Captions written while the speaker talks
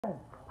I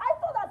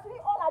thought that we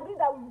all agreed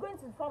that we were going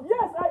to come.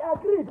 Yes, I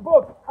agreed,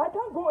 but I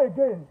can't go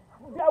again.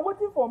 They are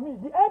waiting for me.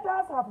 The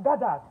elders have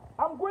gathered.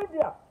 I'm going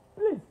there.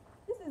 Please.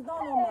 This is not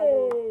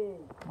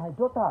normal. My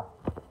daughter.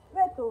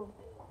 Wait,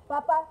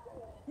 Papa,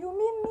 you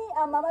mean me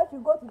and Mama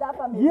should go to that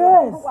family?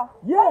 Yes.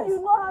 Yes.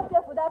 You know how care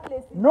for that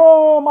place is?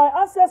 No, my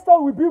ancestor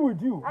will be with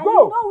you. And Go.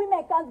 you know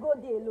women can't go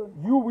there alone.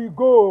 You will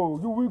go.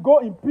 You will go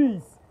in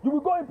peace. You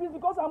will go in peace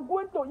because I'm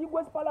going to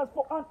Igwe's palace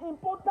for an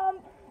important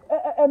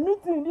a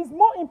meeting. It's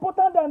more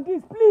important than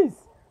this. Please.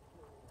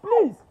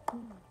 Please.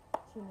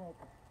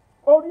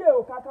 Orie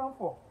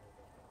Okakanfo.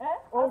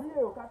 Orie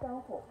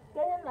Okakanfo.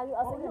 Kenyan na you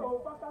Orie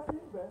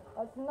Okakasimbe.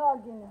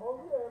 Osinogini.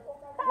 Orie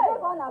Okakanfo. Hey,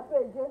 go na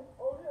page.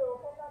 Orie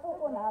Okakanfo.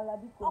 Oko na ala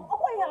biko.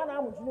 Oko ihe na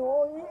amuju ni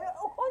onye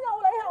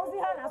ọbụla ihe ozi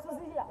ha na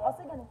asuzi here.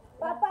 Osigini.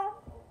 Papa.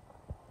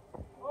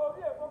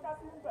 Orie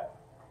Okasimbe.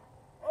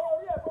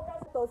 Orie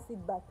Okasimbe. Don't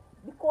sit back.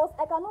 Because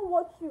I cannot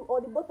watch you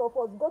or the both of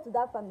us go to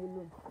that family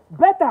alone.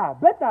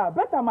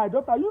 Better, my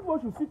daughter. You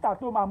both should sit at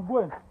home. I'm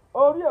going.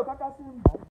 Orie Okakasimbe.